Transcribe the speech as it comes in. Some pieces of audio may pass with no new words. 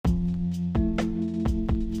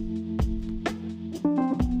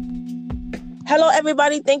Hello,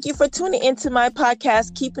 everybody. Thank you for tuning into my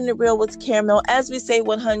podcast, Keeping It Real with Caramel. As we say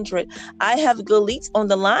 100, I have Galit on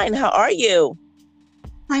the line. How are you?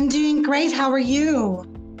 I'm doing great. How are you?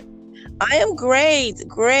 I am great.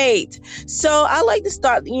 So I like to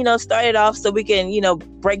start it off so we can,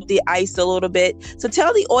 break the ice a little bit. So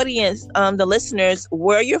tell the audience, the listeners,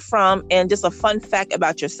 where you're from and just a fun fact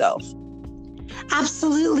about yourself.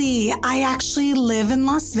 Absolutely. I actually live in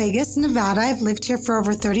Las Vegas, Nevada. I've lived here for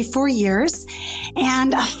over 34 years.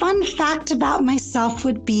 And a fun fact about myself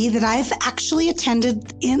would be that I've actually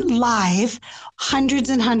attended in live hundreds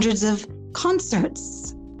and hundreds of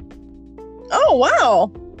concerts. Oh,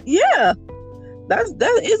 wow. Yeah.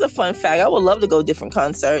 That is a fun fact. I would love to go to different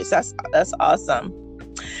concerts. That's awesome.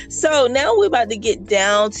 So now we're about to get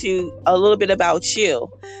down to a little bit about you.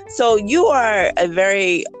 So you are a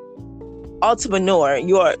very entrepreneur.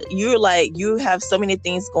 You have so many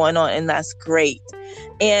things going on, and that's great.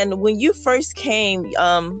 And when you first came,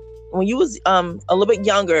 when you was a little bit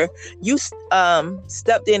younger, you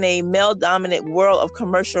stepped in a male dominant world of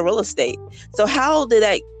commercial real estate. So how did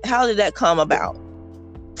that come about?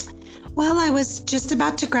 Well, I was just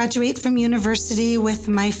about to graduate from university with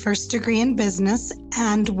my first degree in business.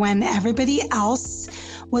 And when everybody else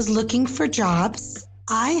was looking for jobs,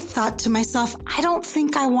 I thought to myself, I don't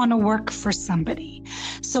think I want to work for somebody.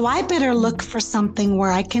 So I better look for something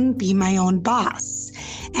where I can be my own boss.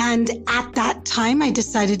 And at that time, I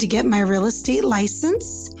decided to get my real estate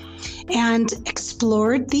license and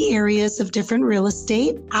explored the areas of different real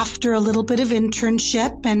estate. After a little bit of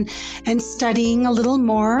internship and studying a little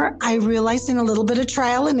more, I realized in a little bit of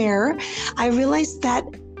trial and error, I realized that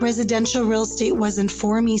residential real estate wasn't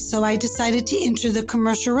for me. So I decided to enter the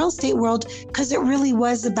commercial real estate world because it really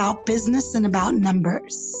was about business and about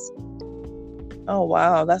numbers. Oh,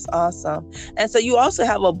 wow. That's awesome. And so you also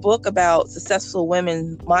have a book about successful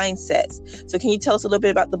women mindsets. So can you tell us a little bit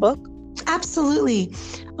about the book? Absolutely.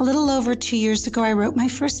 A little over 2 years ago, I wrote my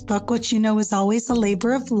first book, which is always a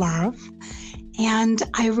labor of love. And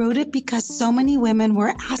I wrote it because so many women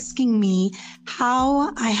were asking me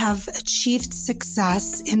how I have achieved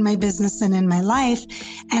success in my business and in my life.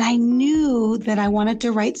 And I knew that I wanted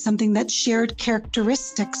to write something that shared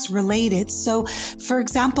characteristics related. So, for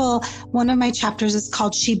example, one of my chapters is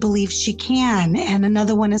called She Believes She Can. And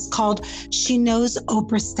another one is called She Knows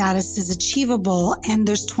Oprah Status is Achievable. And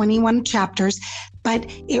there's 21 chapters. But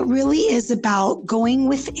it really is about going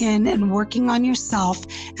within and working on yourself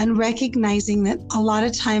and recognizing that a lot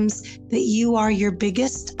of times that you are your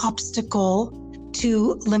biggest obstacle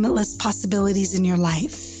to limitless possibilities in your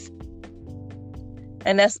life.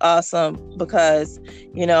 And that's awesome because,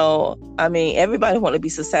 everybody want to be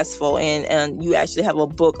successful and you actually have a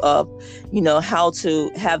book of, how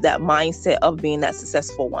to have that mindset of being that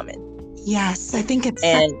successful woman. Yes, I think it's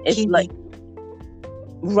like,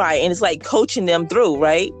 right. And it's like coaching them through,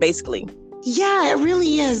 right? Basically. Yeah, it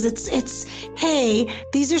really is. It's, hey,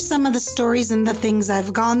 these are some of the stories and the things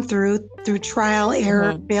I've gone through trial,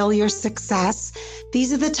 error, failure, success.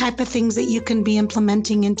 These are the type of things that you can be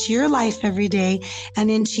implementing into your life every day and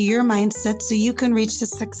into your mindset so you can reach the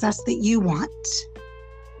success that you want.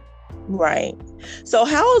 Right. So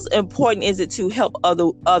how important is it to help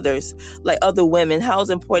others, like other women? How is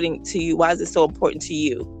it important to you? Why is it so important to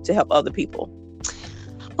you to help other people?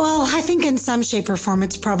 Well, I think in some shape or form,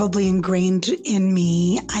 it's probably ingrained in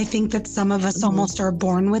me. I think that some of us almost are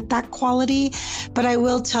born with that quality. But I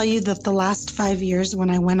will tell you that the last 5 years when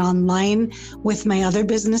I went online with my other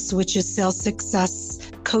business, which is Sales Success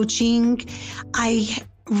Coaching, I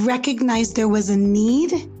recognized there was a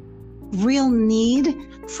real need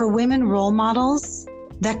for women role models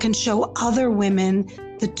that can show other women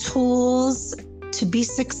the tools to be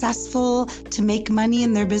successful, to make money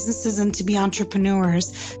in their businesses, and to be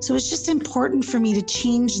entrepreneurs. So it's just important for me to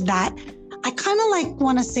change that. I kind of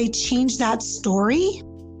want to say change that story,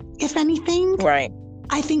 if anything. Right.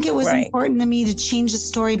 I think it was important to me to change the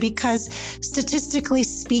story because statistically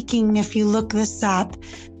speaking, if you look this up,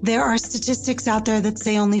 there are statistics out there that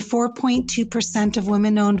say only 4.2% of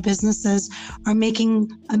women-owned businesses are making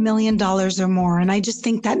 $1 million or more. And I just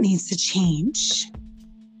think that needs to change.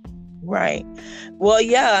 Right. Well,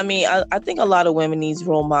 yeah, I think a lot of women need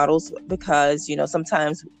role models because,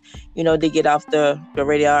 sometimes, they get off the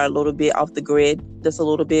radar a little bit, off the grid, just a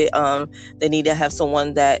little bit. They need to have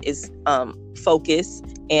someone that is focused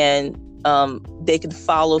and they can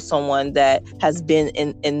follow someone that has been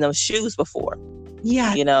in those shoes before.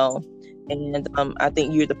 Yeah. And I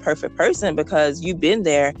think you're the perfect person because you've been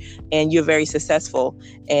there and you're very successful.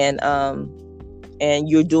 And and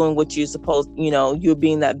you're doing what you're supposed, you're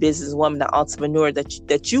being that businesswoman, that entrepreneur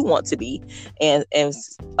that you want to be, and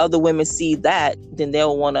other women see that, then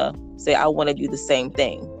they'll want to say, I want to do the same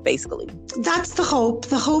thing, basically. That's the hope.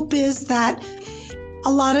 The hope is that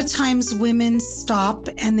a lot of times women stop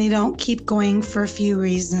and they don't keep going for a few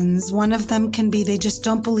reasons. One of them can be they just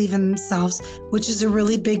don't believe in themselves, which is a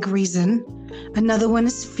really big reason. Another one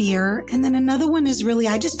is fear. And then another one is really,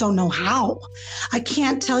 I just don't know how. I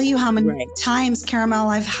can't tell you how many times, Caramel,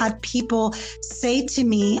 I've had people say to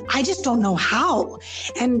me, I just don't know how.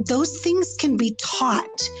 And those things can be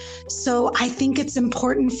taught. So I think it's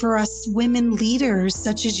important for us women leaders,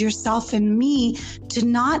 such as yourself and me, to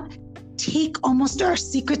not take almost our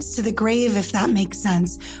secrets to the grave, if that makes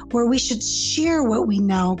sense, where we should share what we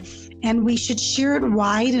know, and we should share it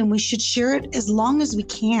wide, and we should share it as long as we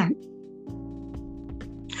can.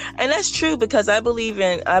 And that's true, because I believe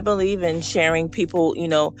in sharing people,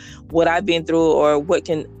 what I've been through or what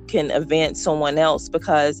can advance someone else,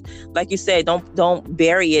 because like you said, don't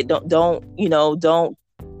bury it. Don't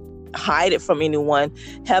hide it from anyone.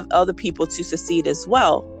 Have other people to succeed as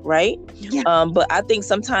well, right? Yeah. But I think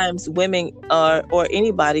sometimes women or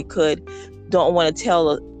anybody don't want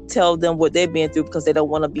to tell them what they've been through because they don't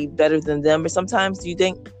want to be better than them. Or sometimes you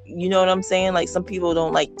think, you know what I'm saying? Like, some people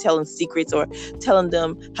don't like telling secrets or telling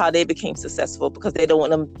them how they became successful because they don't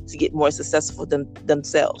want them to get more successful than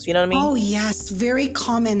themselves. You know what I mean? Oh, yes. Very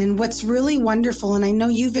common. And what's really wonderful, and I know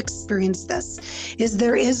you've experienced this, is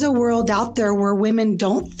there is a world out there where women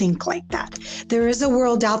don't think like that. There is a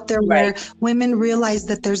world out there where women realize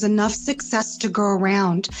that there's enough success to go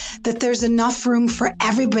around, that there's enough room for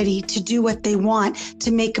everybody to do what they want,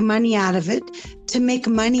 to make money out of it,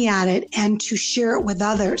 and to share it with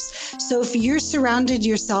others. So if you're surrounded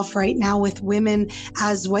yourself right now with women,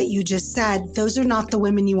 as what you just said, those are not the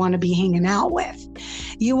women you want to be hanging out with.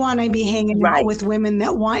 You want to be hanging out with women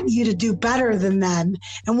that want you to do better than them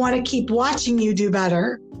and want to keep watching you do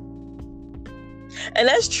better. And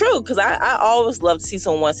that's true, because I always love to see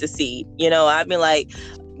someone succeed. I've been like,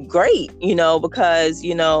 great, because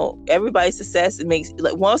everybody's success,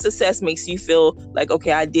 one success makes you feel like,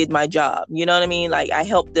 okay, I did my job, you know what I mean? Like, I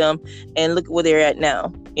helped them, and look where they're at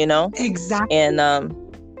now, Exactly. And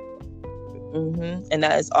and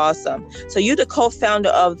that is awesome. So you're the co-founder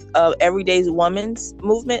of Everyday Women's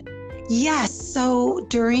Movement? Yes. So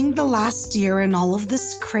during the last year and all of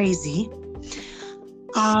this crazy,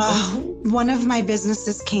 one of my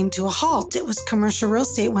businesses came to a halt. It was commercial real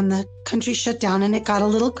estate when the country shut down, and it got a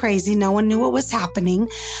little crazy. No one knew what was happening.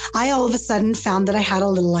 I all of a sudden found that I had a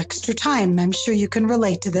little extra time. I'm sure you can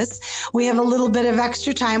relate to this. We have a little bit of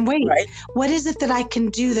extra time. Wait, what is it that I can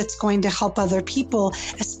do that's going to help other people,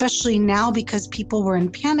 especially now because people were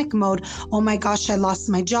in panic mode? Oh my gosh, I lost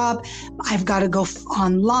my job. I've got to go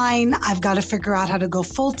online. I've got to figure out how to go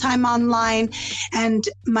full-time online. And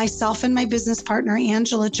myself and my business partner,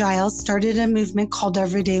 Angela Giles, started a movement called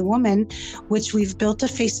Everyday Woman, which we've built a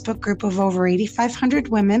Facebook group of over 8,500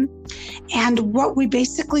 women. And what we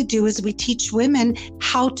basically do is we teach women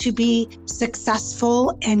how to be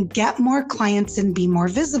successful and get more clients and be more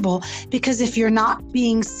visible. Because if you're not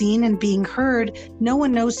being seen and being heard, no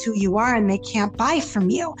one knows who you are and they can't buy from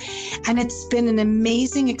you. And it's been an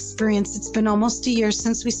amazing experience. It's been almost a year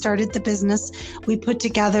since we started the business. We put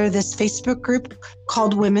together this Facebook group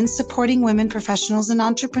called Women Supporting Women Professionals and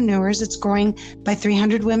Entrepreneurs. It's growing by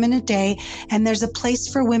 300 women a day. And there's a place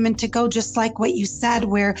for women to go, just like what you said,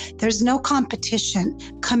 where there's no competition.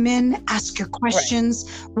 Come in, ask your questions,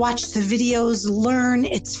 watch the videos, learn.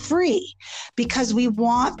 It's free, because we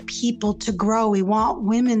want people to grow. We want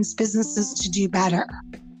women's businesses to do better.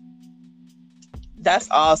 That's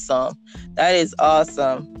awesome. That is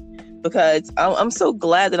awesome. Because I'm so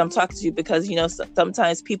glad that I'm talking to you, because,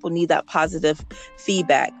 sometimes people need that positive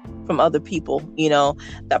feedback from other people,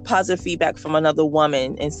 that positive feedback from another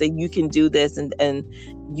woman, and say, you can do this, and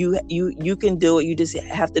you can do it. You just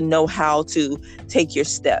have to know how to take your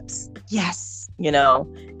steps. Yes.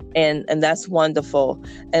 And that's wonderful.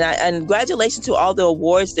 And congratulations to all the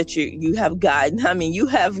awards that you have gotten. I mean,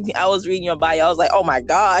 I was reading your bio. I was like, oh my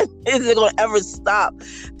God, is it going to ever stop?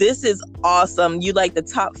 This is awesome. You like the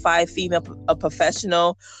top 5 female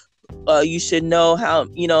professional. You should know how,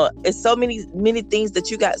 it's so many things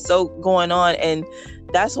that you got so going on. And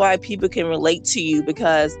that's why people can relate to you,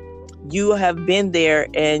 because you have been there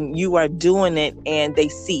and you are doing it and they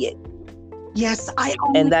see it. Yes,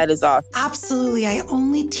 and that is awesome. Absolutely. I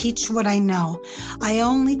only teach what I know. I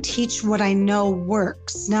only teach what I know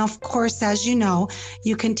works. Now, of course, as you know,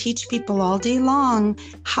 you can teach people all day long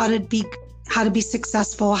how how to be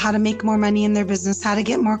successful, how to make more money in their business, how to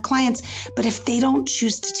get more clients. But if they don't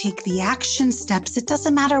choose to take the action steps, it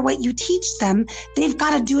doesn't matter what you teach them. They've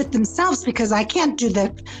got to do it themselves, because I can't do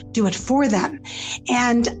it for them.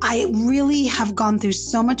 And I really have gone through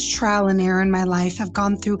so much trial and error in my life. I've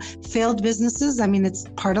gone through failed businesses. I mean, it's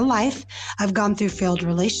part of life. I've gone through failed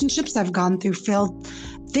relationships. I've gone through failed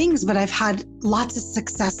things, but I've had lots of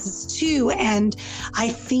successes too. And I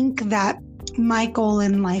think that my goal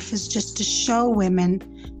in life is just to show women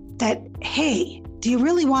that, hey, do you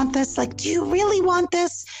really want this? Like, do you really want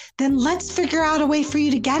this? Then let's figure out a way for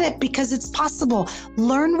you to get it, because it's possible.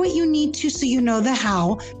 Learn what you need to so you know the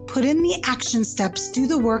how, put in the action steps, do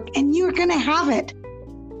the work, and you're going to have it.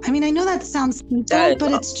 I mean, I know that sounds simple,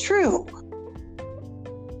 but it's true.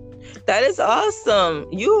 That is awesome.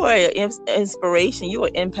 You are an inspiration. You are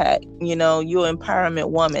impact. You're an empowerment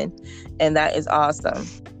woman, and that is awesome.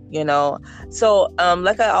 So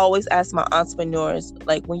like I always ask my entrepreneurs,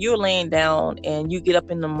 like when you're laying down and you get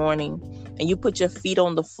up in the morning and you put your feet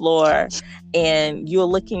on the floor and you're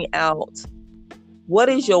looking out, what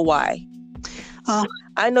is your why?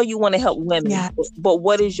 I know you want to help women, but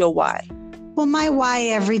what is your why? Well, my why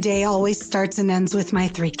every day always starts and ends with my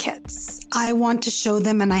 3 kids. I want to show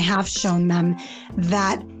them, and I have shown them,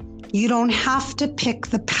 that you don't have to pick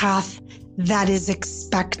the path that is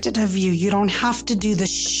expected of you. You don't have to do the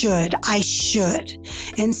should, I should.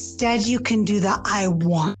 Instead, you can do the I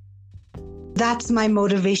want. That's my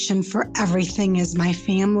motivation for everything, is my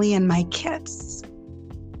family and my kids.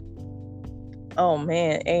 Oh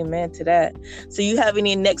man, amen to that. So you have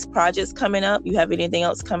any next projects coming up? You have anything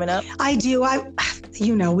else coming up? I do.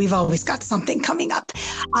 We've always got something coming up.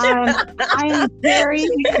 I am very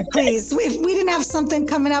pleased. If we didn't have something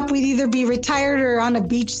coming up, we'd either be retired or on a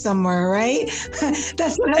beach somewhere, right?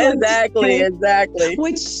 That's what I exactly.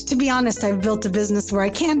 Which, to be honest, I've built a business where I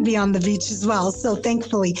can be on the beach as well. So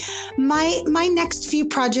thankfully, my next few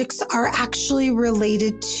projects are actually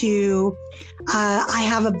related to. I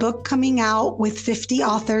have a book coming out with 50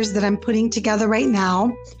 authors that I'm putting together right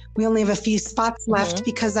now. We only have a few spots left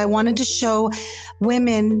because I wanted to show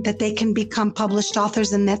women that they can become published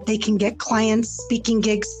authors and that they can get clients, speaking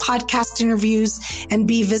gigs, podcast interviews, and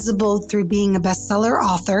be visible through being a bestseller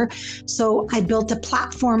author. So I built a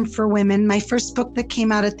platform for women. My first book that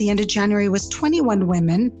came out at the end of January was 21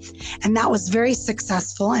 women, and that was very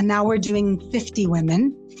successful. And now we're doing 50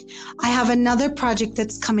 women. I have another project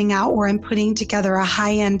that's coming out where I'm putting together a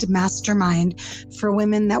high-end mastermind for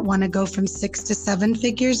women that want to go from 6 to 7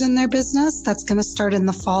 figures in their business. That's going to start in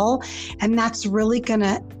the fall. And that's really going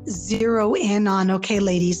to zero in on, okay,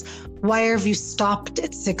 ladies, why have you stopped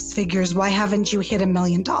at 6 figures? Why haven't you hit $1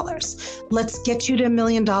 million? Let's get you to $1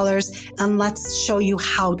 million and let's show you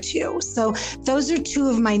how to. So those are 2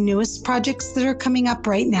 of my newest projects that are coming up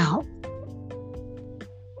right now.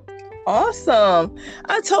 Awesome.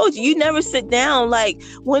 I told you never sit down. Like,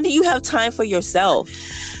 when do you have time for yourself?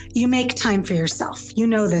 You make time for yourself. You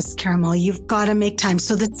know this, Caramel. You've got to make time.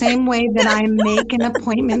 So the same way that I make an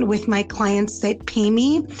appointment with my clients that pay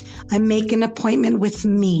me, I make an appointment with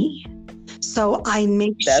me. So I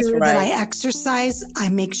make sure that I exercise. I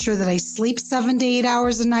make sure that I sleep 7 to 8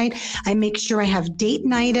 hours a night. I make sure I have date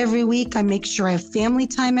night every week. I make sure I have family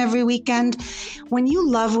time every weekend. When you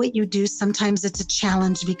love what you do, sometimes it's a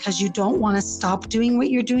challenge because you don't want to stop doing what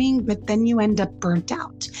you're doing, but then you end up burnt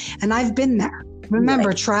out. And I've been there.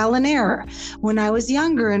 Remember, trial and error. When I was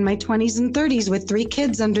younger, in my 20s and 30s, with 3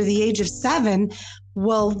 kids under the age of 7,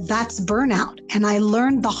 well, that's burnout. And I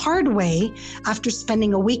learned the hard way after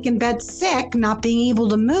spending a week in bed sick, not being able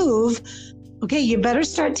to move. Okay, you better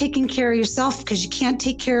start taking care of yourself because you can't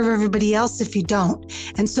take care of everybody else if you don't.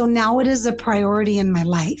 And so now it is a priority in my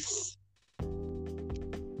life.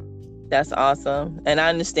 That's awesome. And I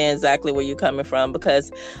understand exactly where you're coming from because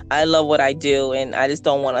I love what I do and I just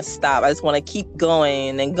don't want to stop. I just want to keep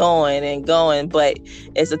going and going and going. But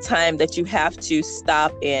it's a time that you have to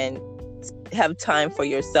stop and have time for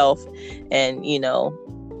yourself and,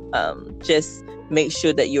 just make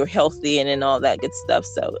sure that you're healthy and all that good stuff.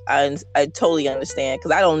 So I totally understand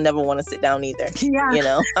because I don't never want to sit down either.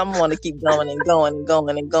 Yeah. I want to keep going and going and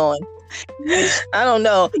going and going. I don't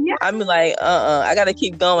know. Yeah. I'm like, I got to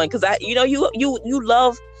keep going because you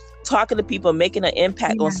love talking to people, making an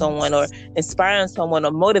impact on someone or inspiring someone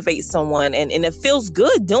or motivate someone. And it feels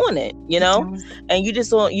good doing it, and you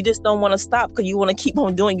just don't want to stop because you want to keep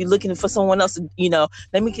on doing. You're looking for someone else,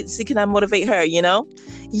 let me see, can I motivate her,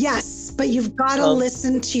 Yes, but you've got to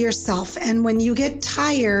listen to yourself. And when you get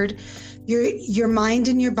tired, your mind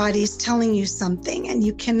and your body is telling you something and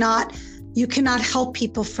you cannot you cannot help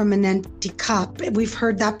people from an empty cup. We've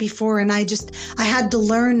heard that before. And I had to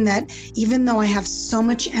learn that even though I have so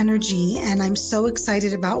much energy and I'm so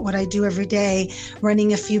excited about what I do every day,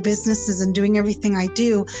 running a few businesses and doing everything I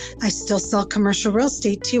do, I still sell commercial real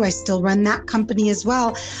estate too. I still run that company as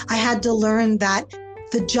well. I had to learn that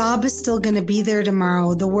the job is still going to be there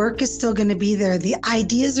tomorrow. The work is still going to be there. The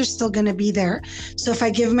ideas are still going to be there. So if I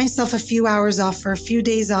give myself a few hours off or a few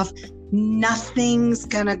days off, nothing's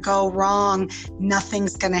going to go wrong.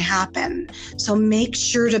 Nothing's going to happen. So make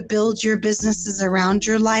sure to build your businesses around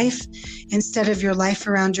your life instead of your life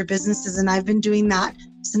around your businesses. And I've been doing that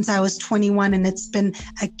since I was 21, and it's been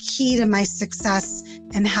a key to my success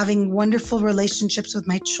and having wonderful relationships with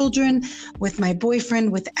my children, with my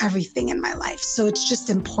boyfriend, with everything in my life. So it's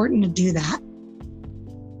just important to do that.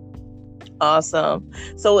 Awesome.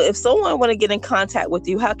 So if someone want to get in contact with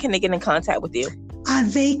you, how can they get in contact with you?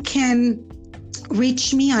 They can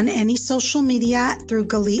reach me on any social media through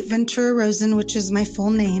Galit Ventura Rosen, which is my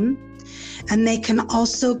full name. And they can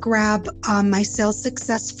also grab my sales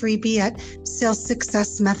success freebie at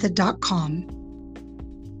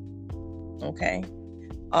salessuccessmethod.com. Okay.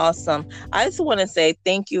 Awesome. I just want to say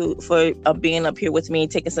thank you for being up here with me,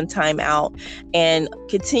 taking some time out, and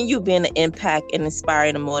continue being an impact and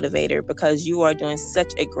inspiring and motivator, because you are doing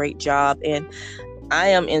such a great job. And I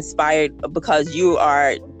am inspired because you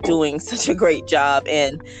are doing such a great job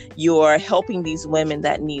and you're helping these women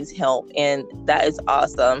that needs help. And that is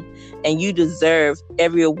awesome. And you deserve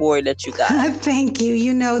every award that you got. Thank you.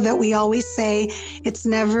 You know that we always say it's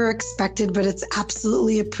never expected, but it's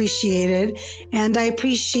absolutely appreciated. And I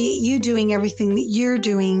appreciate you doing everything that you're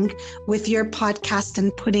doing with your podcast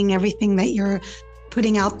and putting everything that you're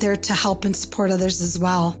putting out there to help and support others as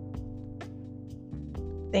well.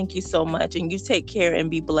 Thank you so much. And you take care and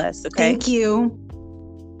be blessed. Okay. Thank you.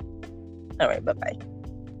 All right. Bye-bye.